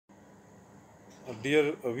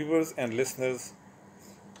Dear viewers and listeners,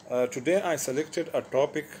 today I selected a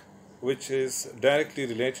topic which is directly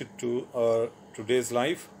related to today's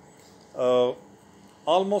life. Uh,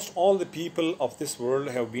 Almost all the people of this world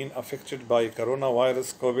have been affected by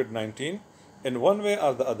coronavirus COVID 19 in one way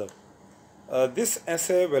or the other. This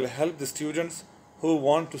essay will help the students who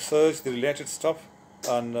want to search the related stuff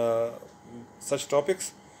on such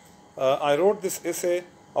topics. I wrote this essay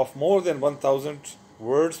of more than 1000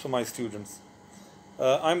 words for my students.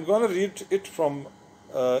 I'm going to read it from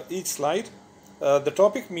each slide. The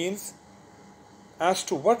topic means as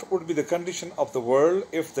to what would be the condition of the world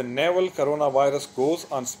if the novel coronavirus goes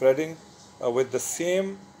on spreading with the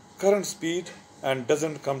same current speed and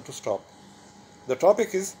doesn't come to stop. The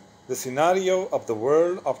topic is the scenario of the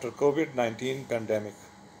world after COVID-19 pandemic.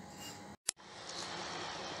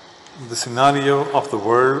 The scenario of the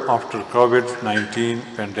world after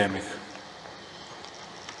COVID-19 pandemic.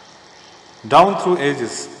 Down through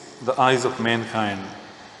ages, the eyes of mankind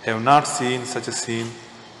have not seen such a scene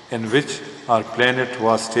in which our planet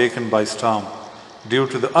was taken by storm due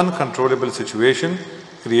to the uncontrollable situation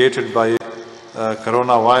created by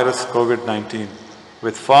coronavirus COVID-19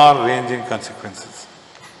 with far-ranging consequences.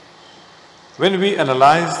 When we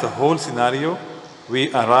analyze the whole scenario,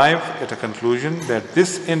 we arrive at a conclusion that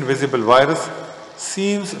this invisible virus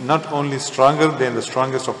seems not only stronger than the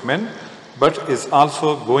strongest of men, but is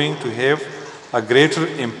also going to have a greater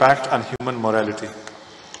impact on human morality.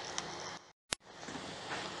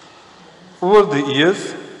 Over the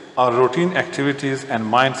years, our routine activities and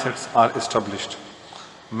mindsets are established.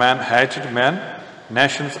 Man hated man,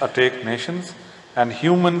 nations attacked nations, and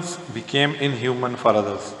humans became inhuman for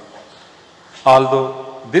others.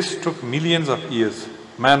 Although this took millions of years,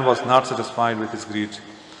 man was not satisfied with his greed,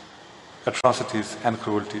 atrocities, and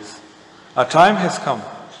cruelties. A time has come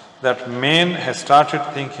that man has started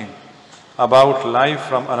thinking about life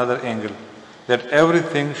from another angle, that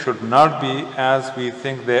everything should not be as we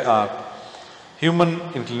think they are. Human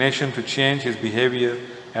inclination to change his behavior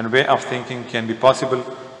and way of thinking can be possible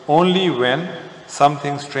only when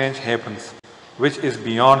something strange happens, which is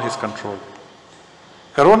beyond his control.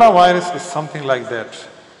 Coronavirus is something like that.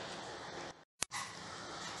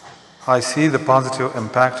 I see the positive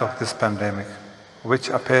impact of this pandemic, which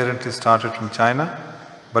apparently started from China,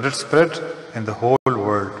 but it spread in the whole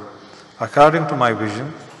world. According to my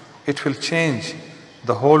vision, it will change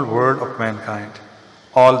the whole world of mankind.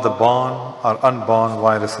 All the born or unborn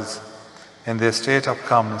viruses, in their state of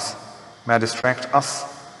calmness, may distract us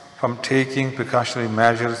from taking precautionary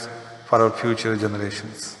measures for our future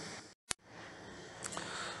generations.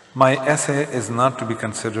 My essay is not to be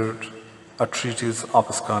considered a treatise of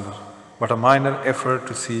a scholar, but a minor effort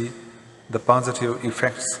to see the positive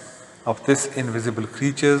effects of this invisible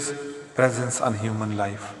creature's presence on human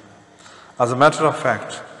life. As a matter of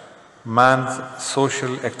fact, man's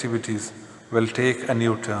social activities will take a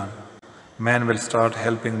new turn. Man will start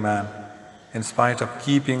helping man in spite of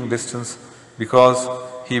keeping distance because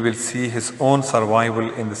he will see his own survival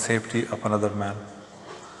in the safety of another man.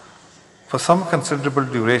 For some considerable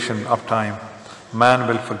duration of time, man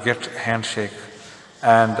will forget handshake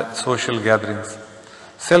and social gatherings.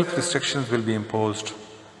 Self-restrictions will be imposed.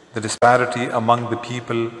 The disparity among the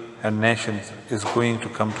people and nations is going to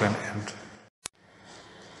come to an end.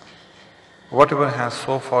 Whatever has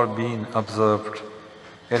so far been observed,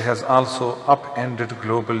 it has also upended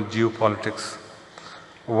global geopolitics.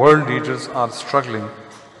 World leaders are struggling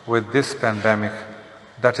with this pandemic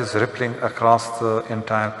that is rippling across the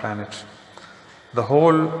entire planet. The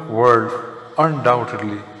whole world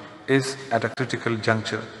undoubtedly is at a critical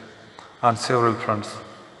juncture on several fronts,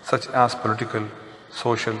 such as political,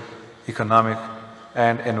 social, economic,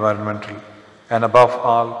 and environmental, and above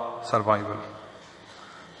all, survival.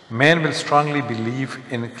 Man will strongly believe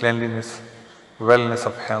in cleanliness, wellness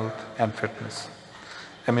of health and fitness.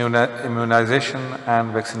 Immunization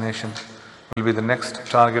and vaccination will be the next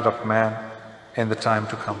target of man in the time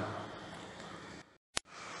to come.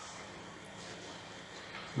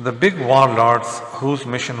 The big warlords whose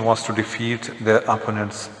mission was to defeat their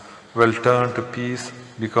opponents will turn to peace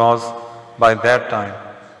because by that time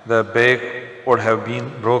the bag would have been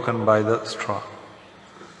broken by the straw.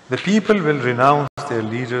 The people will renounce their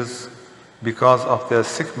leaders because of their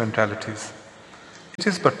sick mentalities. It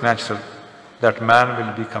is but natural that man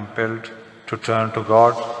will be compelled to turn to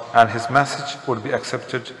God and his message would be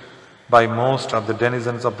accepted by most of the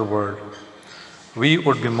denizens of the world. We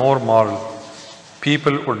would be more moral.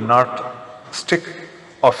 People would not stick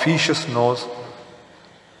officious nose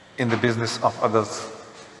in the business of others.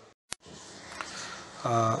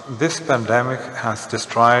 This pandemic has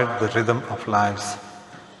destroyed the rhythm of lives.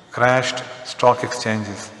 crashed stock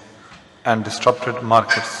exchanges, and disrupted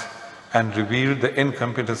markets, and revealed the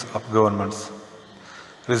incompetence of governments.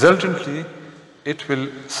 Resultantly, it will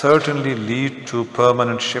certainly lead to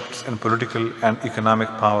permanent shifts in political and economic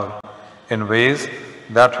power in ways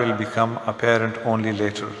that will become apparent only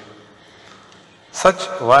later. Such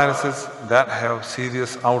viruses that have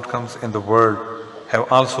serious outcomes in the world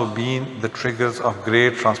have also been the triggers of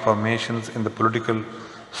great transformations in the political,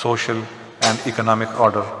 social, and economic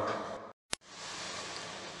order.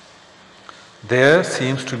 There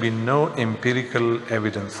seems to be no empirical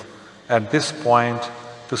evidence at this point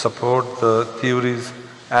to support the theories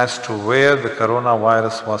as to where the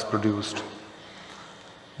coronavirus was produced.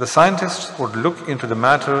 The scientists would look into the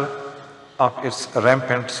matter of its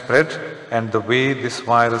rampant spread and the way this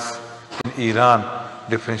virus in Iran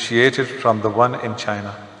differentiated from the one in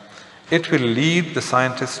China. It will lead the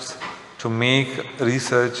scientists to make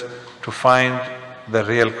research to find the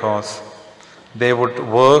real cause. They would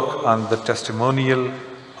work on the testimonial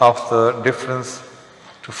of the difference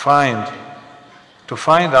to find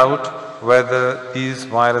out whether these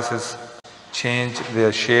viruses change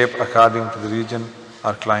their shape according to the region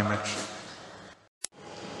or climate.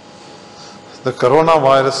 The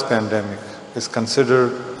coronavirus pandemic is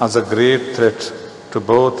considered as a great threat to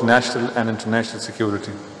both national and international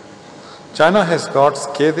security. China has got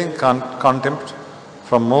scathing contempt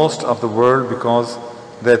from most of the world because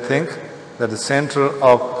they think that the center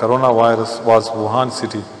of coronavirus was Wuhan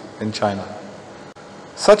city in China.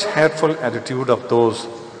 Such hateful attitude of those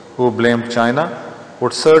who blamed China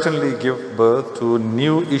would certainly give birth to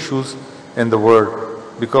new issues in the world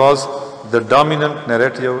because the dominant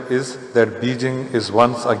narrative is that Beijing is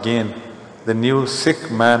once again the new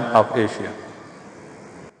sick man of Asia.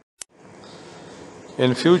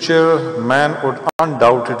 In future, man would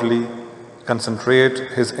undoubtedly concentrate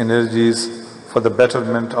his energies for the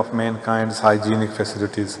betterment of mankind's hygienic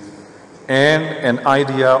facilities, and an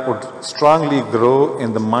idea would strongly grow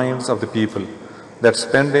in the minds of the people that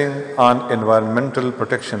spending on environmental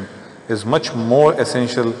protection is much more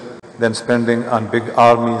essential than spending on big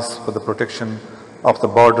armies for the protection of the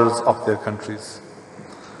borders of their countries.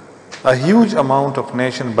 A huge amount of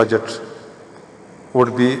nation budget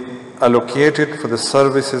would be allocated for the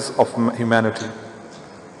services of humanity.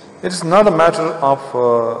 It is not a matter of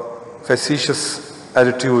facetious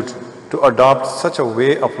attitude to adopt such a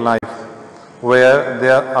way of life where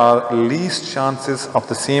there are least chances of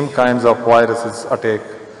the same kinds of viruses attack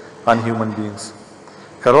on human beings.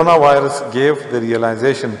 Coronavirus gave the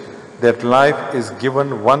realization that life is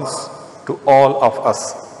given once to all of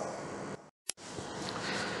us.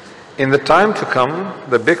 In the time to come,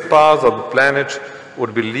 the big powers of the planet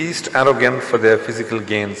would be least arrogant for their physical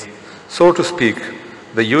gains. So to speak,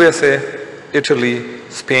 the USA, Italy,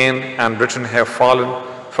 Spain, and Britain have fallen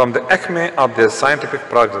from the acme of their scientific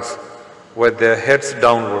progress with their heads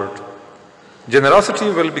downward. Generosity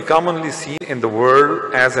will be commonly seen in the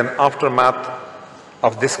world as an aftermath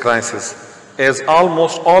of this crisis, as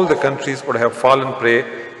almost all the countries would have fallen prey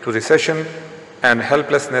to recession and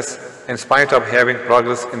helplessness in spite of having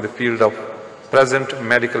progress in the field of present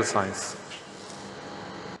medical science.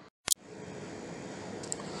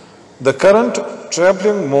 The current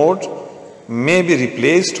traveling mode may be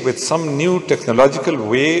replaced with some new technological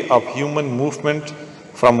way of human movement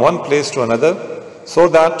from one place to another so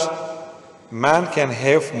that man can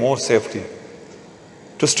have more safety.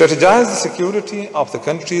 To strategize the security of the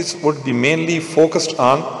countries would be mainly focused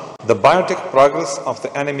on the biotech progress of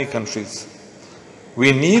the enemy countries.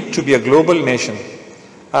 We need to be a global nation.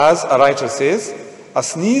 As a writer says, a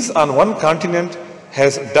sneeze on one continent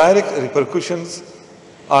has direct repercussions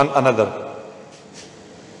on another.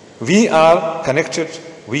 We are connected,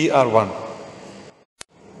 we are one.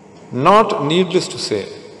 Not needless to say,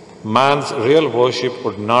 man's real worship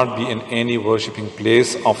would not be in any worshipping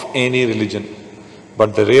place of any religion,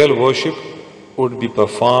 but the real worship would be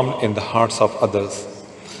performed in the hearts of others.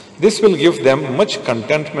 This will give them much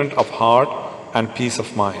contentment of heart and peace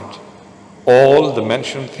of mind. All the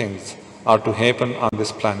mentioned things are to happen on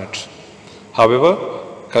this planet. However,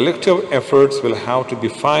 collective efforts will have to be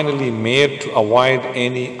finally made to avoid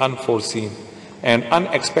any unforeseen and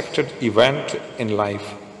unexpected event in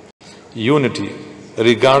life. Unity,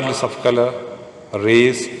 regardless of color,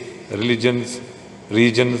 race, religions,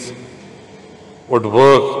 regions, would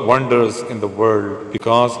work wonders in the world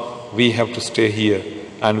because we have to stay here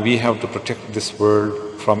and we have to protect this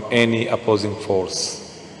world from any opposing force.